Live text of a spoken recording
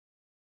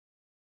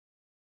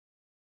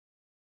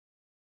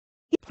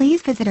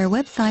Please visit our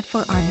website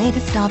for our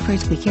latest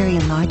offers. We carry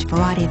a large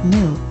variety of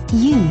new,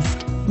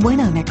 used,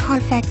 one-owner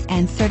Carfax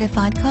and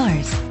certified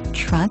cars,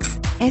 trucks,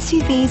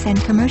 SUVs and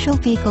commercial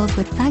vehicles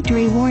with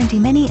factory warranty.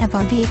 Many of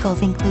our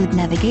vehicles include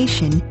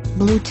navigation,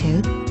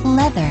 Bluetooth,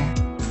 leather,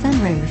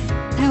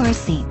 sunroof, power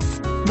seats,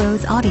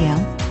 Bose audio,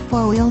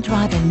 four-wheel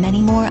drive and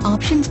many more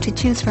options to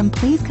choose from.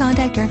 Please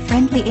contact our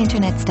friendly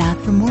internet staff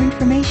for more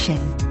information.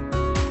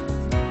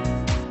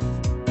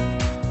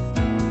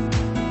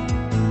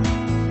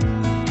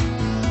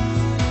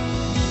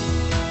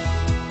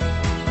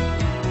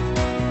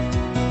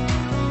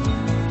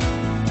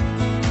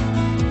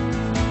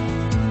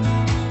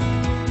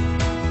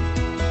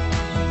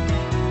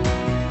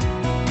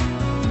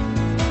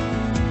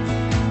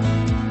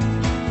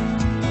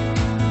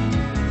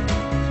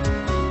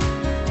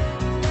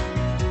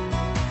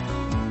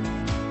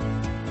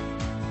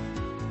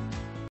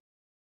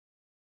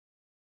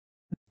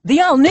 The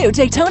all-new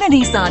Daytona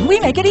Nissan. We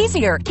make it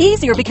easier.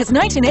 Easier because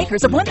 19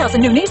 acres of 1,000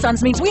 new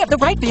Nissans means we have the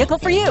right vehicle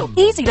for you.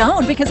 Easy to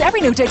own because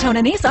every new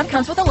Daytona Nissan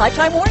comes with a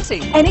lifetime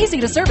warranty. And easy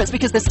to service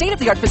because the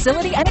state-of-the-art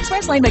facility and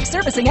express lane makes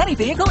servicing any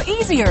vehicle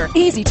easier.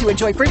 Easy to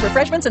enjoy free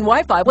refreshments and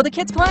Wi-Fi while the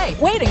kids play.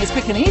 Waiting is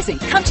quick and easy.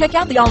 Come check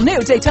out the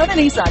all-new Daytona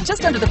Nissan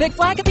just under the big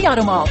flag at the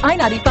Auto Mall,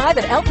 I-95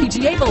 at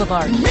LPGA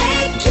Boulevard.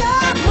 Make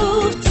your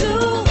move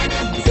to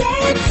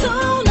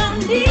Daytona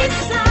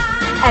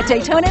Nissan. At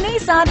Daytona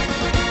Nissan,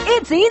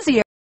 it's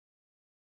easier.